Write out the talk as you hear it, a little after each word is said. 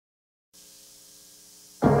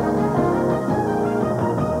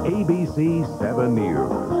ABC 7 News,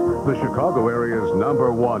 the Chicago area's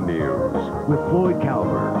 #1 news, with Floyd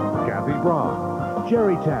Calvert, Kathy Brock,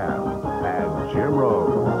 Jerry Tabb, and Jim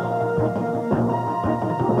Rose.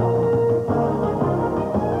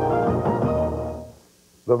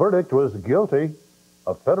 The verdict was guilty.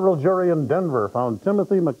 A federal jury in Denver found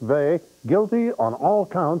Timothy McVeigh guilty on all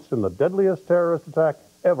counts in the deadliest terrorist attack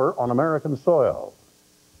ever on American soil.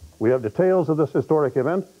 We have details of this historic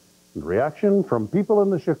event and reaction from people in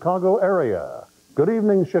the Chicago area. Good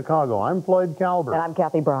evening, Chicago. I'm Floyd Calvert. And I'm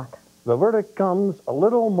Kathy Brock. The verdict comes a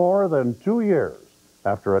little more than 2 years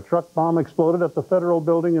after a truck bomb exploded at the federal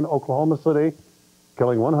building in Oklahoma City,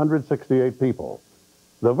 killing 168 people.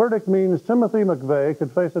 The verdict means Timothy McVeigh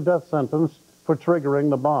could face a death sentence for triggering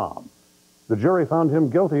the bomb. The jury found him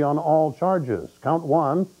guilty on all charges. Count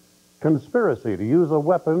 1, conspiracy to use a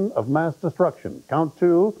weapon of mass destruction. Count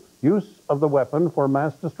 2, use of the weapon for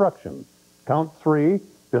mass destruction. Count 3,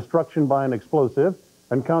 destruction by an explosive.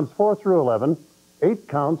 And counts 4 through 11, 8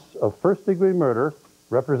 counts of first-degree murder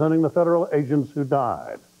representing the federal agents who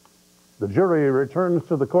died. The jury returns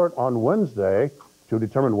to the court on Wednesday to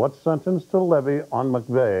determine what sentence to levy on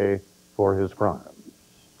McVeigh for his crimes.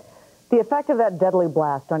 The effect of that deadly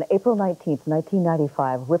blast on April 19th,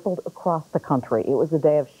 1995 rippled across the country. It was a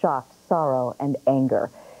day of shock, sorrow, and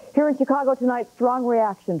anger. Here in Chicago tonight, strong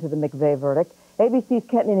reaction to the McVeigh verdict. ABC's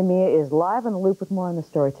Kent Ninemia is live on the loop with more on the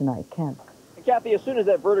story tonight. Kent. Kathy, as soon as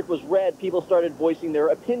that verdict was read, people started voicing their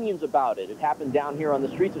opinions about it. It happened down here on the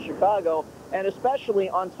streets of Chicago, and especially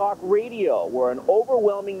on talk radio, where an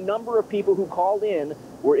overwhelming number of people who called in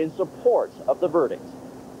were in support of the verdict.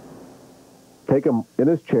 Take him in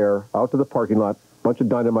his chair out to the parking lot, bunch of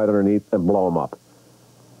dynamite underneath, and blow him up.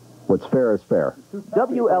 What's fair is fair.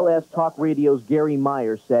 WLS Talk Radio's Gary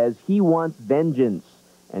Myers says he wants vengeance,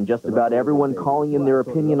 and just about everyone calling in their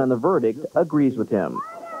opinion on the verdict agrees with him.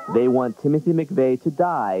 They want Timothy McVeigh to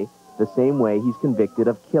die the same way he's convicted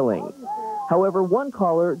of killing. However, one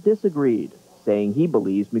caller disagreed, saying he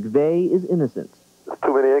believes McVeigh is innocent. There's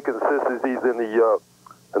too many inconsistencies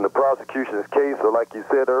in the prosecution's case, or like you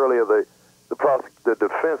said earlier, the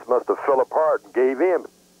defense must have fell apart and gave in.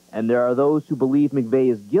 And there are those who believe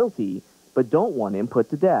McVeigh is guilty, but don't want him put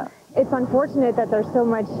to death. It's unfortunate that there's so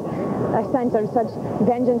much a sense of such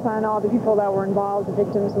vengeance on all the people that were involved, the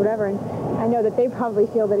victims, whatever. And I know that they probably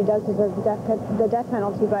feel that he does deserve the death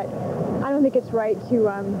penalty, but I don't think it's right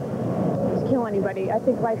to kill anybody. I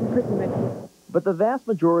think life imprisonment. But the vast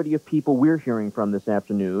majority of people we're hearing from this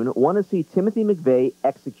afternoon want to see Timothy McVeigh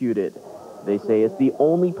executed. They say it's the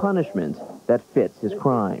only punishment that fits his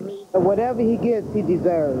crimes. Whatever he gets, he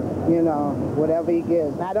deserves, you know, whatever he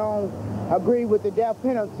gets. I don't agree with the death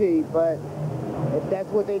penalty, but if that's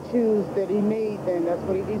what they choose that he needs, then that's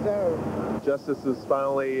what he deserves. Justice has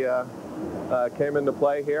finally came into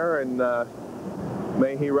play here, and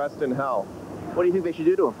may he rest in hell. What do you think they should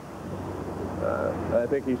do to him? I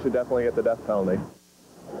think he should definitely get the death penalty.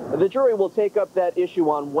 The jury will take up that issue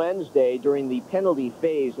on Wednesday during the penalty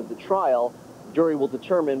phase of the trial. The jury will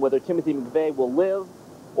determine whether Timothy McVeigh will live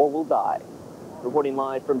or will die. Reporting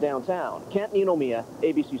live from downtown, Kent Ninemia,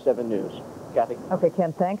 ABC 7 News. Kathy. Okay,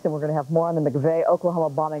 Ken, thanks. And we're going to have more on the McVeigh, Oklahoma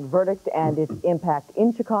bombing verdict and its impact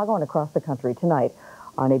in Chicago and across the country tonight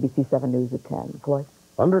on ABC 7 News at 10. Floyd?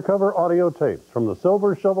 Undercover audio tapes from the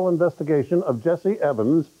Silver Shovel investigation of Jesse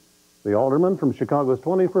Evans, the alderman from Chicago's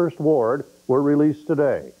 21st Ward, were released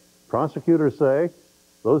today. Prosecutors say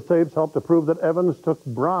those tapes helped to prove that Evans took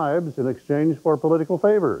bribes in exchange for political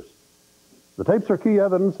favors. The tapes are key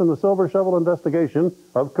evidence in the Silver Shovel investigation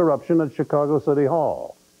of corruption at Chicago City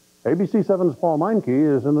Hall. ABC 7's Paul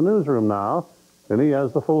Meinke is in the newsroom now, and he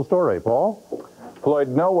has the full story. Paul? Floyd,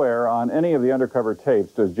 nowhere on any of the undercover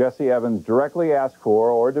tapes does Jesse Evans directly ask for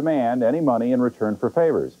or demand any money in return for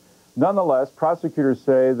favors. Nonetheless, prosecutors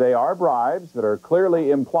say they are bribes that are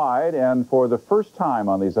clearly implied, and for the first time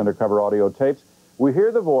on these undercover audio tapes, we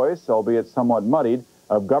hear the voice, albeit somewhat muddied,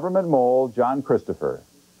 of government mole John Christopher.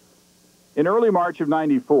 In early March of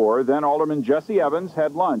 '94, then Alderman Jesse Evans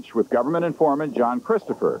had lunch with government informant John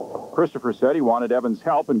Christopher. Christopher said he wanted Evans'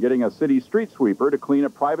 help in getting a city street sweeper to clean a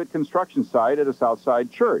private construction site at a Southside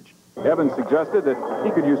church. Evans suggested that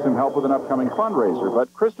he could use some help with an upcoming fundraiser,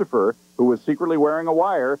 but Christopher, who was secretly wearing a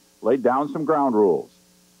wire, laid down some ground rules.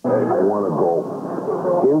 I want to go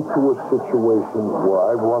into a situation where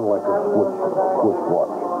I run like a switch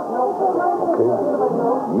watch. Okay?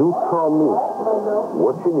 You tell me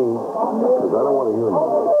what you need, because I don't want to hear about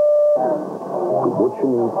it. What you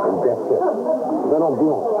need, and that's it. Because I don't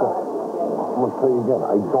deal with stuff. I'm going to tell you again,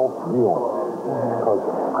 I don't deal with it. Because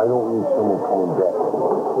I don't need someone coming back.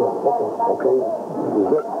 Okay? Is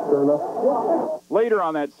that fair enough? Later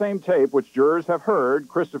on that same tape, which jurors have heard,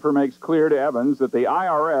 Christopher makes clear to Evans that the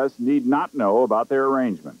IRS need not know about their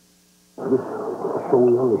arrangement. Just so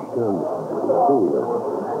we understand fully,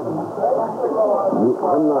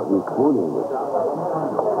 I'm not recording this.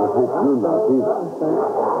 I hope you're not either.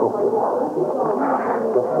 Okay.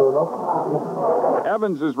 That's fair enough?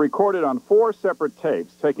 Evans is recorded on 4 separate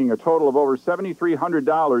tapes, taking a total of over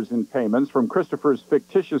 $7,300 in payments from Christopher's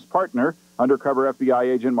fictitious partner, undercover FBI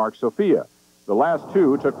agent Mark Sophia. The last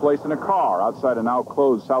 2 took place in a car outside a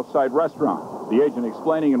now-closed Southside restaurant, the agent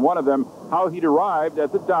explaining in one of them how he'd arrived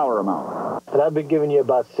at the dollar amount. And I've been giving you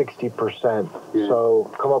about 60%,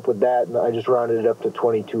 so come up with that, and I just rounded it up to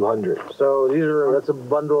 2,200. So that's a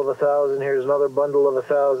bundle of 1,000, here's another bundle of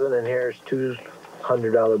 1,000, and here's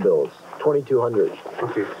 $200 bills. 2,200.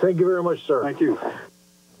 Okay. Thank you very much, sir. Thank you.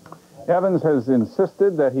 Evans has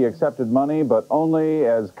insisted that he accepted money, but only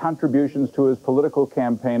as contributions to his political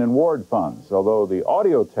campaign and ward funds. Although the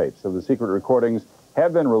audio tapes of the secret recordings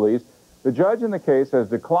have been released, the judge in the case has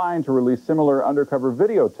declined to release similar undercover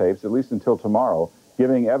videotapes, at least until tomorrow,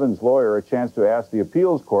 giving Evans' lawyer a chance to ask the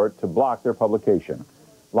appeals court to block their publication.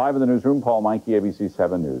 Live in the newsroom, Paul Meinke, ABC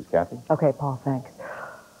 7 News. Kathy? Okay, Paul, thanks.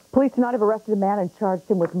 Police tonight have arrested a man and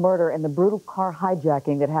charged him with murder in the brutal car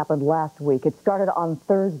hijacking that happened last week. It started on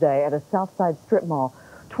Thursday at a Southside strip mall.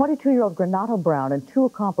 22-year-old Granato Brown and 2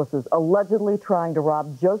 accomplices allegedly trying to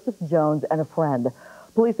rob Joseph Jones and a friend.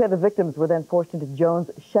 Police say the victims were then forced into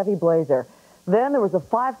Jones' Chevy Blazer. Then there was a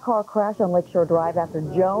 5-car crash on Lakeshore Drive after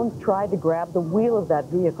Jones tried to grab the wheel of that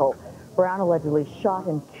vehicle. Brown allegedly shot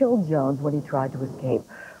and killed Jones when he tried to escape.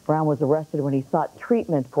 Brown was arrested when he sought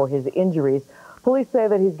treatment for his injuries. Police say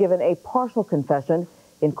that he's given a partial confession.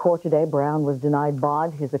 In court today, Brown was denied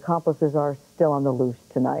bond. His accomplices are still on the loose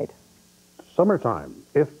tonight. Summertime,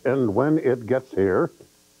 if and when it gets here,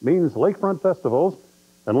 means lakefront festivals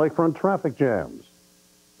and lakefront traffic jams.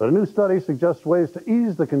 But a new study suggests ways to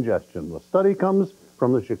ease the congestion. The study comes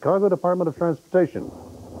from the Chicago Department of Transportation.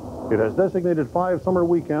 It has designated 5 summer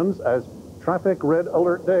weekends as traffic red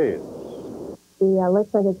alert days. The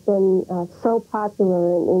lakefront has been so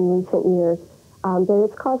popular in recent years that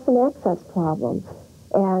it's caused some access problems.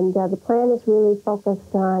 And the plan is really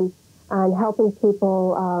focused on helping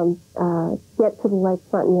people get to the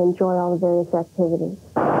lakefront and enjoy all the various activities.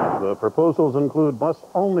 The proposals include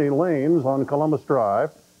bus-only lanes on Columbus Drive,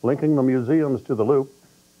 linking the museums to the loop.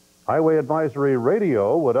 Highway advisory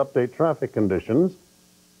radio would update traffic conditions.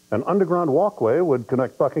 An underground walkway would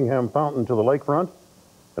connect Buckingham Fountain to the lakefront.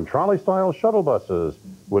 And trolley-style shuttle buses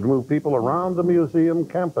would move people around the museum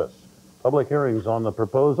campus. Public hearings on the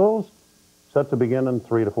proposals set to begin in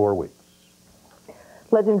 3 to 4 weeks.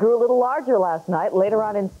 Legend grew a little larger last night. Later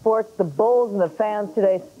on in sports, the Bulls and the fans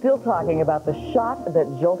today still talking about the shot that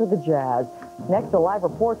jolted the Jazz. Next, a live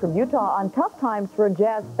report from Utah on tough times for a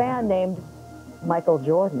Jazz fan named Michael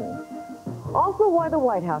Jordan. Also, why the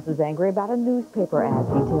White House is angry about a newspaper ad.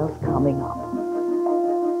 Details coming up.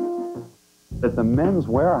 At the Men's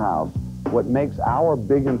Warehouse, what makes our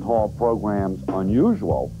Big and Tall programs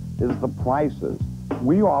unusual is the prices.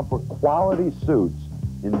 We offer quality suits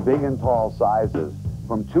in big and tall sizes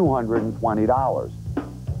from $220.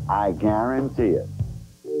 I guarantee it.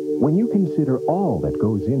 When you consider all that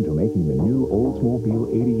goes into making the new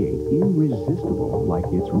Oldsmobile 88 irresistible, like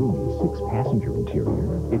its roomy 6-passenger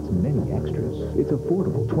interior, its many extras, its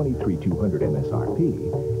affordable $23,200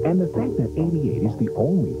 MSRP, and the fact that 88 is the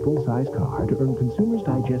only full-size car to earn Consumers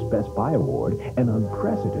Digest Best Buy Award an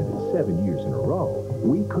unprecedented 7 years in a row,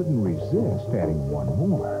 we couldn't resist adding one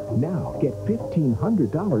more. Now, get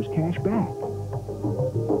 $1,500 cash back.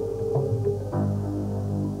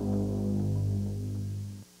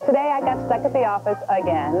 Today I got stuck at the office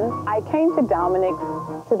again. I came to Dominic's,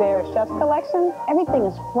 to their chef's collection. Everything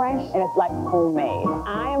is fresh and it's like homemade.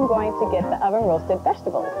 I am going to get the oven roasted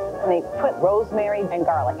vegetables. And they put rosemary and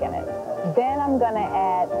garlic in it. Then I'm going to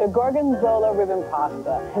add the gorgonzola ribbon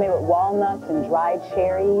pasta made with walnuts and dried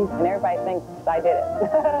cherries. And everybody thinks I did it.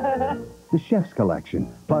 The chef's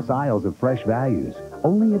collection, plus aisles of fresh values.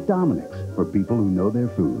 Only at Dominic's for people who know their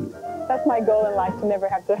food. That's my goal in life, to never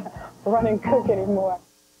have to run and cook anymore.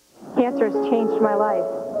 Cancer has changed my life.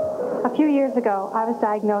 A few years ago, I was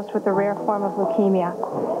diagnosed with a rare form of leukemia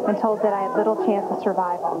and told that I had little chance of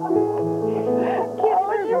survival.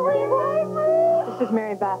 This is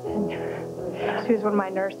Mary Beth, and she was one of my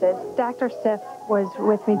nurses. Dr. Stiff was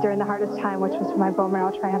with me during the hardest time, which was my bone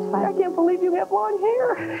marrow transplant. I can't believe you have long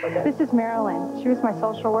hair. This is Marilyn. She was my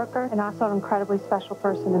social worker and also an incredibly special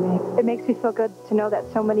person to me. It makes me feel good to know that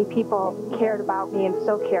so many people cared about me and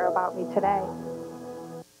still care about me today.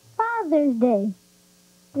 Father's Day.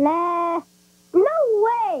 Nah. No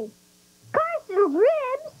way! Carson's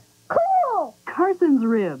ribs? Cool! Carson's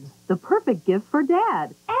Ribs, the perfect gift for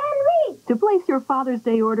Dad. And Reese! To place your Father's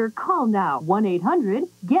Day order, call now.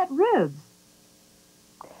 1-800-GET-RIBS.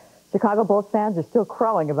 Chicago Bulls fans are still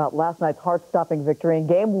crowing about last night's heart-stopping victory in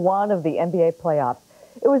Game 1 of the NBA playoffs.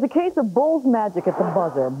 It was a case of Bulls magic at the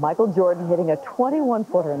buzzer. Michael Jordan hitting a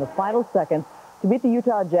 21-footer in the final seconds to beat the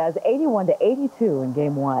Utah Jazz 81-82 in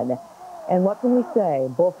Game 1. And what can we say?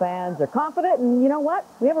 Bull fans are confident, and you know what?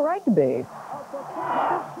 We have a right to be.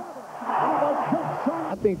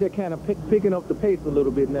 I think they're kind of picking up the pace a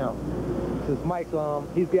little bit now. Since Mike,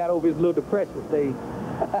 he's got over his little depression stage.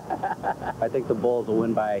 I think the Bulls will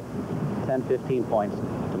win by 10, 15 points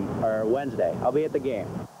Wednesday. I'll be at the game.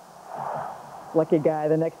 Lucky guy.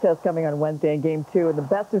 The next test coming on Wednesday in Game 2 in the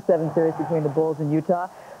best-of-7 series between the Bulls and Utah.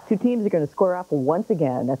 Two teams are going to square off once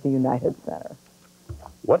again at the United Center.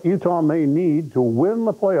 What Utah may need to win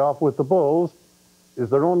the playoff with the Bulls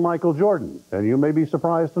is their own Michael Jordan. And you may be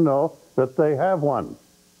surprised to know that they have one.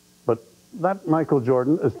 But that Michael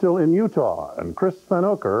Jordan is still in Utah. And Chris Van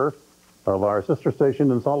Oker of our sister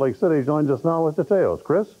station in Salt Lake City joins us now with details.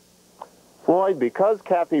 Chris? Floyd, because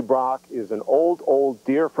Kathy Brock is an old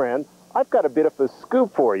dear friend, I've got a bit of a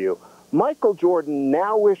scoop for you. Michael Jordan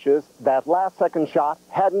now wishes that last-second shot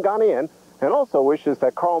hadn't gone in, and also wishes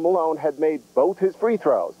that Karl Malone had made both his free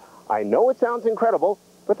throws. I know it sounds incredible,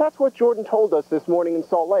 but that's what Jordan told us this morning in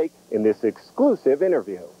Salt Lake in this exclusive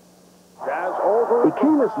interview. It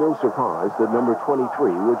came as no surprise that number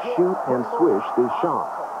 23 would shoot and swish this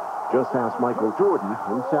shot. Just ask Michael Jordan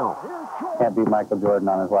himself. Can't beat Michael Jordan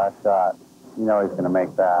on his last shot. You know he's going to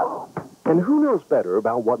make that. And who knows better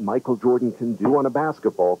about what Michael Jordan can do on a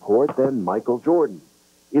basketball court than Michael Jordan?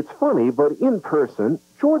 It's funny, but in person,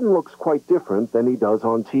 Jordan looks quite different than he does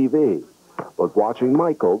on TV. But watching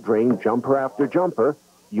Michael drain jumper after jumper,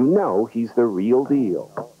 you know he's the real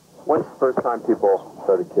deal. When's the first time people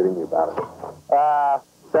started kidding you about it?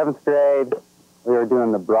 7th grade, we were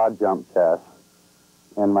doing the broad jump test.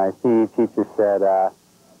 And my PE teacher said,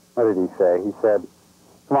 what did he say? He said,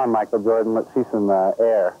 come on, Michael Jordan, let's see some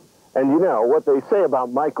air. And you know, what they say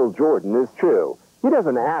about Michael Jordan is true. He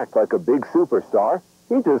doesn't act like a big superstar.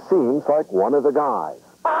 He just seems like one of the guys.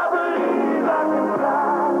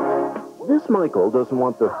 This Michael doesn't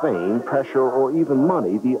want the fame, pressure, or even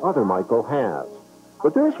money the other Michael has.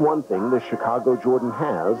 But there's one thing the Chicago Jordan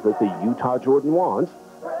has that the Utah Jordan wants,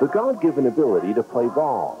 the God-given ability to play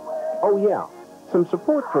ball. Oh yeah, some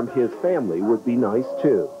support from his family would be nice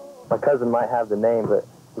too. My cousin might have the name, but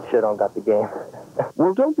he sure don't got the game.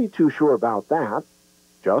 Well, don't be too sure about that.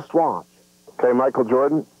 Just watch. Okay, Michael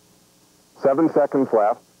Jordan, 7 seconds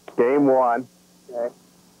left. Game 1. Okay.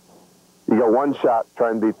 You got one shot. Try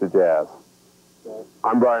and beat the Jazz. Okay.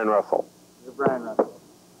 I'm Brian Russell. You're Brian Russell.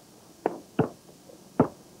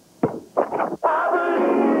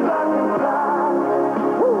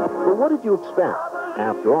 But what did you expect?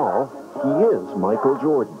 After all, he is Michael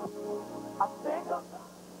Jordan.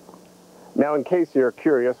 Now, in case you're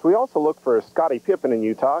curious, we also looked for a Scottie Pippen in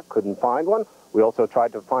Utah. Couldn't find one. We also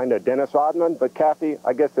tried to find a Dennis Rodman, but Kathy,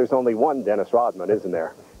 I guess there's only one Dennis Rodman, isn't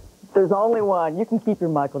there? There's only one. You can keep your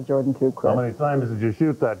Michael Jordan too, Chris. How many times did you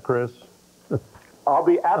shoot that, Chris? I'll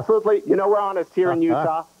be absolutely, we're honest here in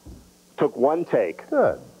Utah. Took one take.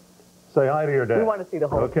 Good. Say hi to your dad. We want to see the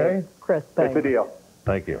whole Okay? thing. Chris, thanks. It's a deal.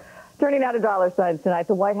 Thank you. Turning now to dollar signs tonight,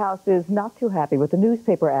 the White House is not too happy with the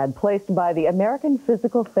newspaper ad placed by the American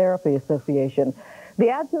Physical Therapy Association. The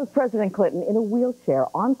ad shows President Clinton in a wheelchair,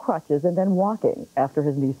 on crutches, and then walking after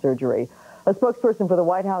his knee surgery. A spokesperson for the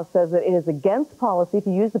White House says that it is against policy to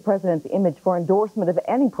use the president's image for endorsement of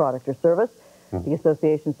any product or service. The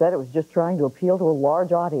association said it was just trying to appeal to a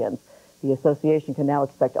large audience. The association can now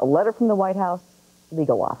expect a letter from the White House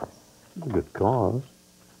legal office. Good cause.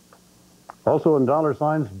 Also in dollar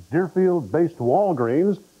signs, Deerfield-based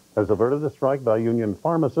Walgreens has averted a strike by union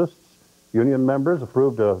pharmacists. Union members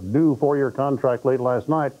approved a new 4-year contract late last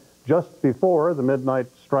night, just before the midnight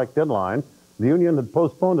strike deadline. The union had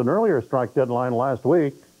postponed an earlier strike deadline last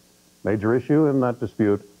week. Major issue in that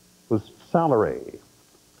dispute was salary.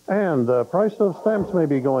 And the price of stamps may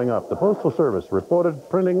be going up. The Postal Service reported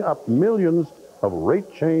printing up millions of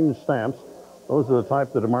rate change stamps. Those are the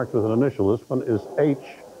type that are marked with an initial. This one is H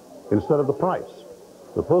instead of the price.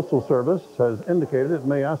 The Postal Service has indicated it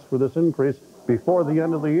may ask for this increase before the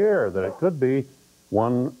end of the year, that it could be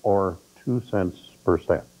 1 or 2 cents per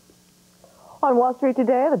stamp. On Wall Street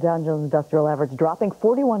today, the Dow Jones Industrial Average dropping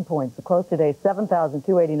 41 points. The close today,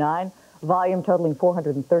 7,289. Volume totaling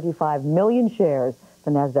 435 million shares.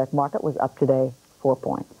 The NASDAQ market was up today 4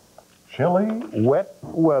 points. Chilly, wet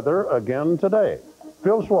weather again today.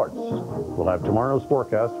 Phil Schwartz will have tomorrow's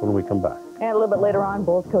forecast when we come back. And a little bit later on,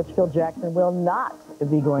 Bulls coach Phil Jackson will not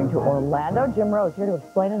be going to Orlando. Jim Rose here to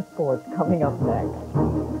explain in sports coming up next.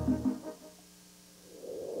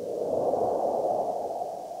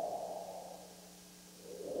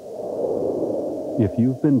 If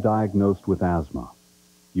you've been diagnosed with asthma,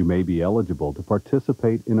 you may be eligible to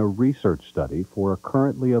participate in a research study for a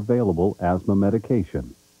currently available asthma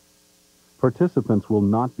medication. Participants will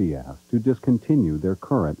not be asked to discontinue their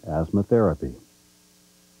current asthma therapy.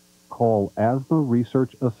 Call Asthma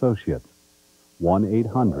Research Associates,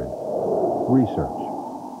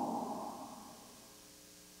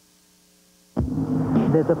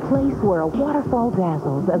 1-800-RESEARCH. There's a place where a waterfall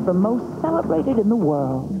dazzles as the most celebrated in the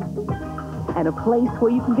world. And a place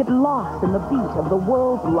where you can get lost in the beat of the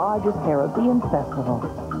world's largest Caribbean festival.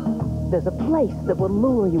 There's a place that will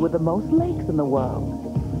lure you with the most lakes in the world.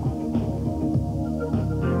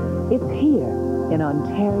 It's here in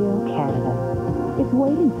Ontario, Canada. It's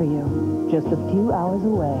waiting for you, just a few hours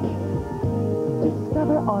away.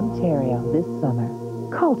 Discover Ontario this summer.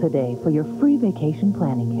 Call today for your free vacation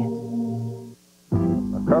planning kit.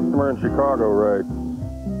 A customer in Chicago writes,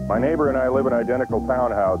 my neighbor and I live in identical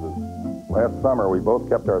townhouses. Last summer, we both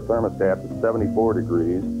kept our thermostats at 74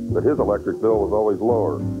 degrees, but his electric bill was always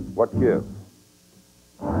lower. What gives?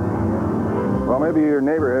 Well, maybe your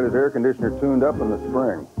neighbor had his air conditioner tuned up in the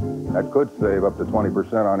spring. That could save up to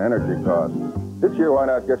 20% on energy costs. This year, why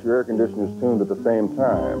not get your air conditioners tuned at the same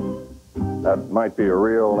time? That might be a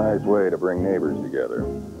real nice way to bring neighbors together.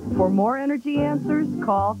 For more energy answers,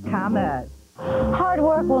 call ComEd. Hard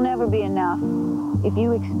work will never be enough. If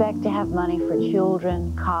you expect to have money for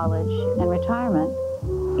children, college, and retirement,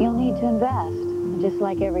 you'll need to invest. Just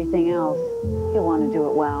like everything else, you'll want to do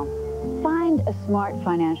it well. Find a smart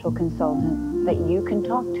financial consultant that you can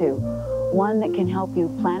talk to, one that can help you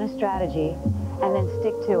plan a strategy and then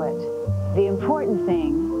stick to it. The important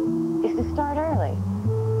thing is to start early.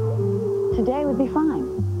 Today would be fine.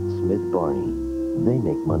 Smith Barney. They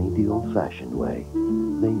make money the old-fashioned way.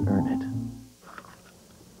 They earn it.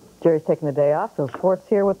 Jerry's taking the day off, so Schwartz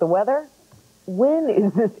here with the weather. When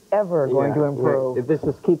is this ever going to improve? If this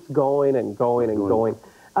just keeps going and going and going.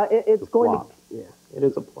 It's going to... Yeah, it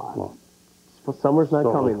is a plot. Well, summer's not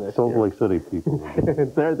coming this year. Salt Lake City people.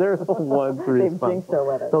 They're the ones responsible. They've jinxed our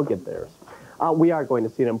weather. They'll get theirs. We are going to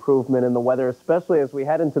see an improvement in the weather, especially as we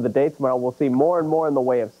head into the day tomorrow. We'll see more and more in the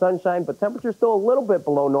way of sunshine, but temperature's still a little bit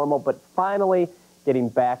below normal, but finally getting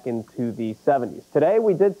back into the 70s. Today,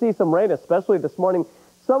 we did see some rain, especially this morning.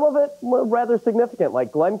 Some of it rather significant,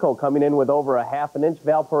 like Glencoe coming in with over a half an inch,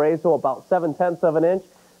 Valparaiso about 7/10 of an inch.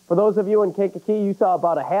 For those of you in Kankakee, you saw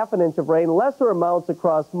about a half an inch of rain, lesser amounts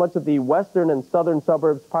across much of the western and southern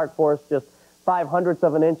suburbs. Park Forest just 0.05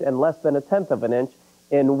 of an inch and less than 1/10 of an inch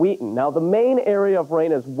in Wheaton. Now, the main area of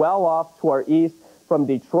rain is well off to our east from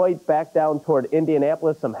Detroit back down toward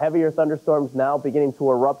Indianapolis. Some heavier thunderstorms now beginning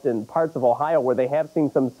to erupt in parts of Ohio where they have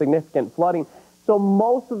seen some significant flooding. So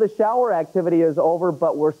most of the shower activity is over,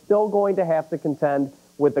 but we're still going to have to contend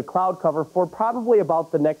with the cloud cover for probably about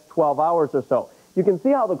the next 12 hours or so. You can see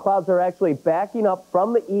how the clouds are actually backing up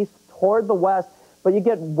from the east toward the west, but you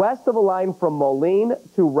get west of a line from Moline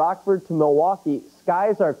to Rockford to Milwaukee.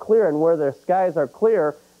 Skies are clear, and where their skies are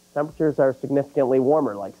clear, temperatures are significantly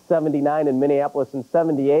warmer, like 79 in Minneapolis and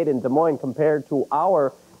 78 in Des Moines compared to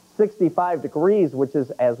our 65 degrees, which is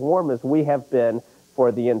as warm as we have been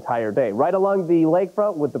for the entire day. Right along the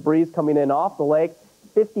lakefront with the breeze coming in off the lake,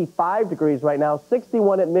 55 degrees right now,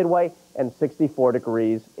 61 at Midway, and 64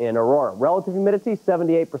 degrees in Aurora. Relative humidity,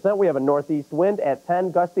 78%. We have a northeast wind at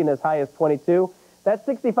 10, gusting as high as 22. That's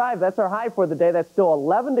 65. That's our high for the day. That's still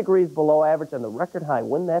 11 degrees below average, and the record high,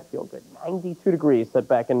 wouldn't that feel good? 92 degrees set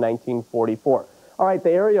back in 1944. All right,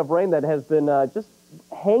 the area of rain that has been just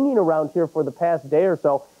hanging around here for the past day or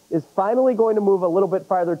so is finally going to move a little bit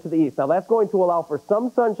farther to the east. Now, that's going to allow for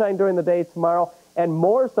some sunshine during the day tomorrow and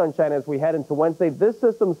more sunshine as we head into Wednesday. This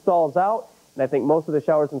system stalls out, and I think most of the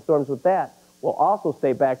showers and storms with that will also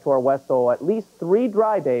stay back to our west, so at least 3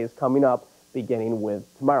 dry days coming up beginning with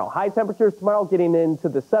tomorrow. High temperatures tomorrow getting into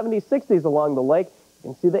the 70s, 60s along the lake.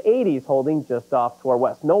 You can see the 80s holding just off to our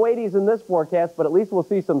west. No 80s in this forecast, but at least we'll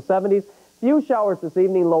see some 70s. Few showers this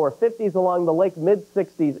evening, lower 50s along the lake,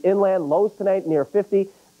 mid-60s inland, lows tonight near 50.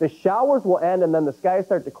 The showers will end, and then the skies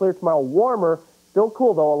start to clear tomorrow. Warmer, still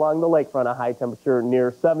cool, though, along the lakefront. A high temperature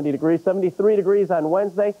near 70 degrees, 73 degrees on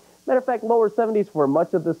Wednesday. Matter of fact, lower 70s for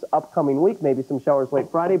much of this upcoming week. Maybe some showers late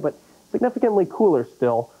Friday, but significantly cooler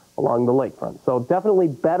still along the lakefront. So definitely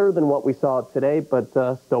better than what we saw today, but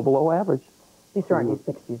still below average. These are already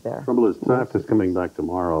 60s there. Trouble is, Taft is coming back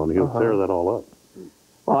tomorrow, and he'll tear that all up.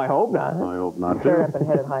 Well, I hope not. I hope not, Tear too. up and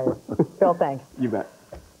headed higher. Phil, thanks. You bet.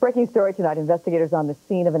 Breaking story tonight, investigators on the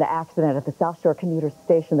scene of an accident at the South Shore commuter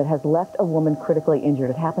station that has left a woman critically injured.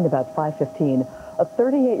 It happened about 5:15. A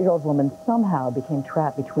 38-year-old woman somehow became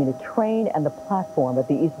trapped between a train and the platform at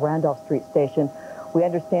the East Randolph Street station. We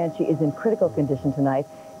understand she is in critical condition tonight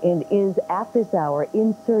and is at this hour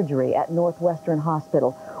in surgery at Northwestern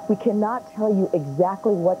Hospital. We cannot tell you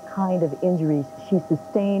exactly what kind of injuries she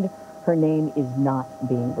sustained. Her name is not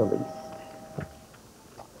being released.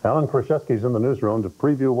 Alan Kraszewski's in the newsroom to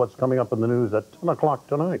preview what's coming up in the news at 10 o'clock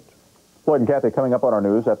tonight. Floyd and Kathy, coming up on our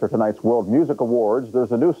news after tonight's World Music Awards,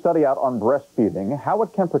 there's a new study out on breastfeeding, how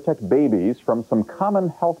it can protect babies from some common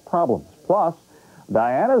health problems. Plus,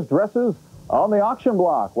 Diana's dresses on the auction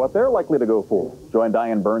block, what they're likely to go for. Join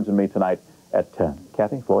Diane Burns and me tonight at 10.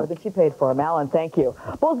 Kathy, Floyd? That she paid for him. Alan, thank you.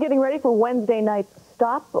 Bulls getting ready for Wednesday night's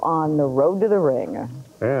stop on the road to the ring.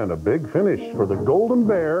 And a big finish for the Golden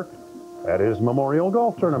Bear at his Memorial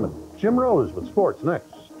Golf Tournament. Jim Rose with sports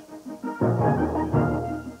next.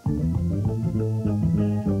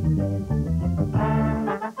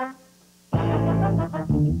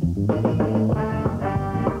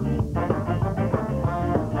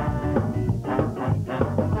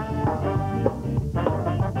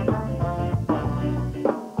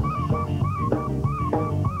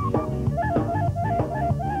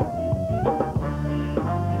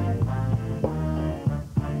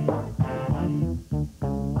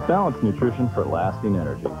 Balanced nutrition for lasting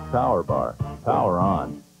energy. Power Bar. Power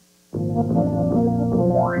on.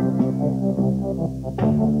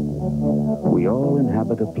 We all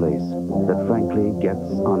inhabit a place that frankly gets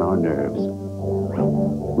on our nerves.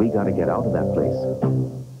 We gotta get out of that place.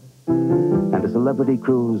 And a celebrity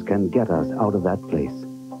cruise can get us out of that place.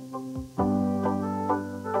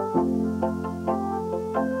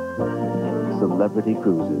 Celebrity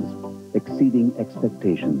Cruises, exceeding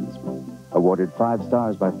expectations. Awarded 5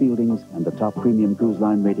 stars by Fieldings and the top premium cruise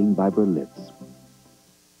line rating by Berlitz.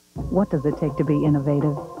 What does it take to be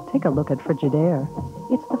innovative? Take a look at Frigidaire.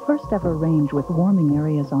 It's the first ever range with warming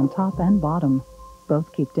areas on top and bottom.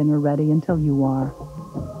 Both keep dinner ready until you are.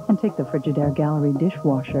 And take the Frigidaire Gallery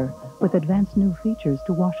dishwasher with advanced new features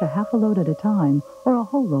to wash a half a load at a time or a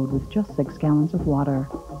whole load with just 6 gallons of water.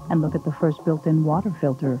 And look at the first built-in water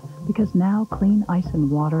filter, because now clean ice and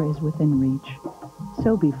water is within reach.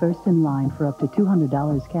 So be first in line for up to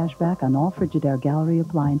 $200 cash back on all Frigidaire Gallery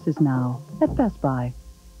appliances now at Best Buy.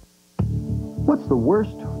 What's the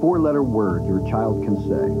worst 4-letter word your child can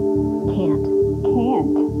say? Can't.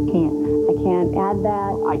 I can't add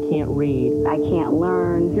that. I can't read. I can't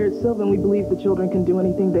learn. Here at Sylvan, we believe the children can do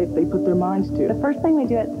anything they put their minds to. The first thing we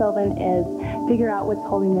do at Sylvan is figure out what's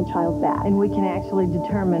holding the child back. And we can actually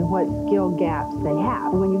determine what skill gaps they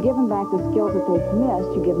have. And when you give them back the skills that they've missed,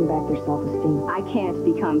 you give them back their self-esteem. I can't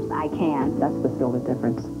becomes I can. That's the Sylvan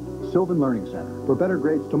difference. Sylvan Learning Center. For better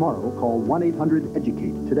grades tomorrow, call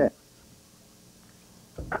 1-800-EDUCATE today.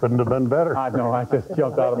 Couldn't have been better. I know, I just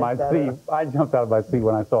jumped out of my seat. I jumped out of my seat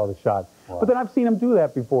when I saw the shot. Wow. But then I've seen him do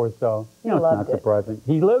that before, so, it's not surprising.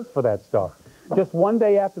 He lives for that stuff. Just one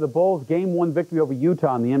day after the Bulls' Game 1 victory over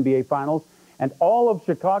Utah in the NBA Finals, and all of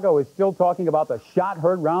Chicago is still talking about the shot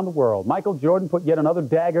heard around the world. Michael Jordan put yet another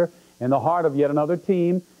dagger in the heart of yet another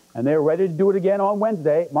team, and they're ready to do it again on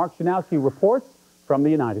Wednesday. Mark Shanowski reports from the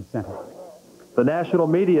United Center. The national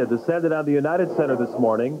media descended on the United Center this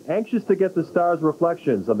morning, anxious to get the Stars'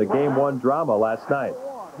 reflections on the Game 1 drama last night.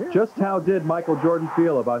 Just how did Michael Jordan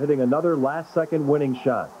feel about hitting another last-second winning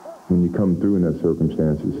shot? When you come through in that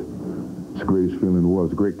circumstances, it's the greatest feeling in the world.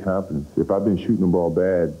 It's great confidence. If I've been shooting the ball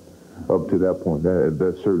bad up to that point,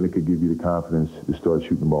 that certainly could give you the confidence to start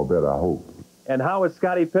shooting the ball better, I hope. And how is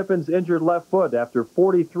Scottie Pippen's injured left foot after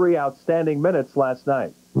 43 outstanding minutes last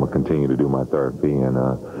night? I'm going to continue to do my therapy, and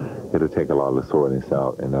it'll take a lot of the soreness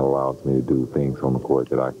out, and that allows me to do things on the court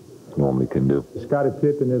that I normally can do. Scottie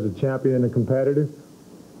Pippen is a champion and a competitor,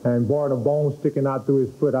 and barring a bone sticking out through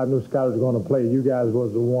his foot, I knew Scottie was going to play. You guys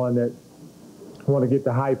was the one that want to get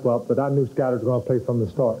the hype up, but I knew Scottie was going to play from the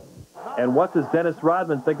start. And what does Dennis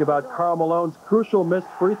Rodman think about Karl Malone's crucial missed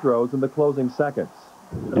free throws in the closing seconds?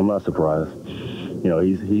 I'm not surprised. You know,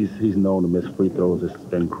 he's known to miss free throws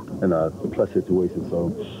in a plus situation. So,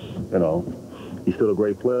 you know, he's still a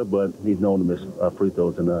great player, but he's known to miss free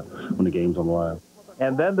throws when the game's on the line.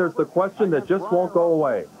 And then there's the question that just won't go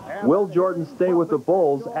away. Will Jordan stay with the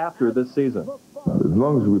Bulls after this season? As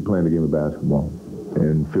long as we're playing the game of basketball,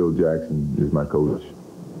 and Phil Jackson is my coach,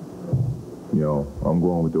 you know, I'm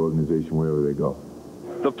going with the organization wherever they go.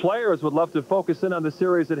 The players would love to focus in on the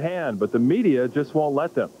series at hand, but the media just won't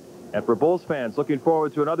let them. And for Bulls fans looking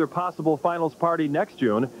forward to another possible finals party next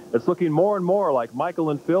June, it's looking more and more like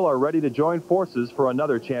Michael and Phil are ready to join forces for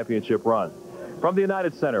another championship run. From the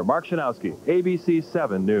United Center, Mark Shanowski, ABC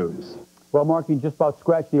 7 News. Well, Mark, you just about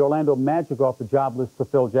scratched the Orlando Magic off the job list for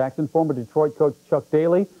Phil Jackson. Former Detroit coach Chuck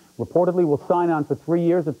Daly reportedly will sign on for 3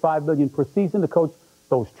 years at $5 million per season to coach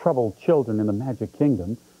those troubled children in the Magic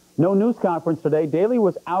Kingdom. No news conference today. Daly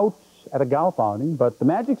was out at a golf outing, but the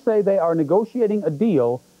Magic say they are negotiating a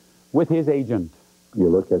deal with his agent. You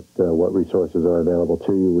look at what resources are available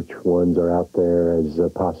to you, which ones are out there as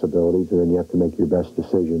possibilities, and then you have to make your best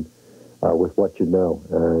decision with what you know.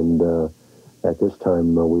 And at this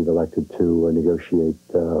time, we've elected to negotiate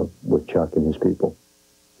with Chuck and his people.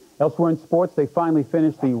 Elsewhere in sports, they finally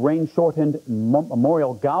finished the rain-shortened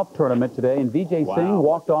Memorial Golf Tournament today, and Vijay Singh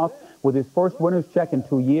walked off with his first winner's check in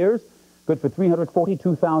 2 years. Good for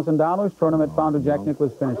 $342,000. Tournament founder Jack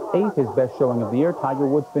Nicklaus finished 8th, his best showing of the year. Tiger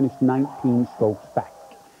Woods finished 19 strokes back.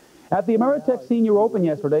 At the Ameritech Senior Open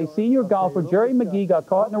yesterday, senior golfer Jerry McGee got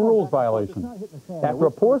caught in a rules violation. After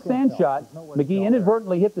a poor sand shot, McGee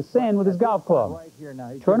inadvertently hit the sand with his golf club.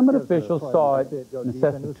 Tournament officials saw it and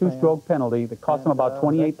assessed a two-stroke penalty that cost him about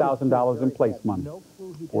 $28,000 in place money.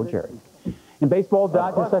 Poor Jerry. In baseball,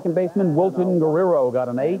 Dodgers second baseman Wilton Guerrero got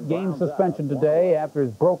an 8-game suspension today after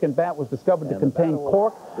his broken bat was discovered to contain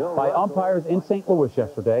cork by umpires in St. Louis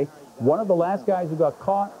yesterday. One of the last guys who got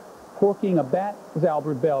caught corking a bat was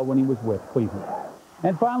Albert Bell when he was with Cleveland.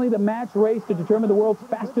 And finally, the match race to determine the world's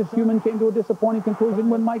fastest human came to a disappointing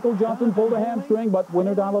conclusion when Michael Johnson pulled a hamstring, but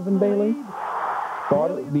winner Donovan Bailey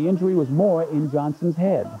thought the injury was more in Johnson's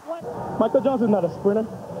head. Michael Johnson's not a sprinter.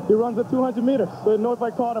 He runs at 200 meters. So, if I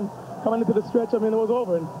caught him coming into the stretch, it was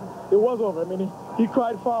over. And it was over. He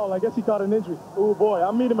cried foul. I guess he caught an injury. Oh, boy.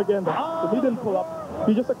 I'll meet him again, though. If he didn't pull up,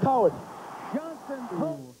 he's just a coward.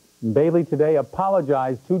 Bailey today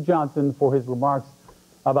apologized to Johnson for his remarks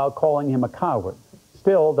about calling him a coward.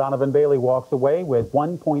 Still, Donovan Bailey walks away with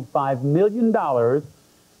 $1.5 million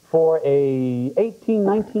for a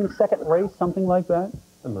 19-second race, something like that.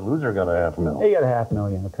 And the loser got a $500,000. He got a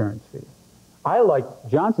 $500,000 appearance fee. I like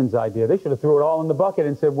Johnson's idea. They should have threw it all in the bucket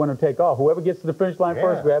and said winner take all. Whoever gets to the finish line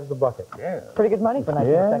first grabs the bucket. Yeah. Pretty good money for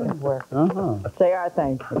 19 seconds worth. Say our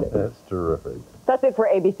thanks. That's terrific. That's it for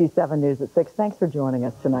ABC 7 News at 6. Thanks for joining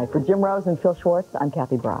us tonight. For Jim Rose and Phil Schwartz, I'm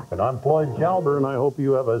Kathy Brock. And I'm Floyd Jalber, and I hope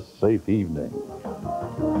you have a safe evening.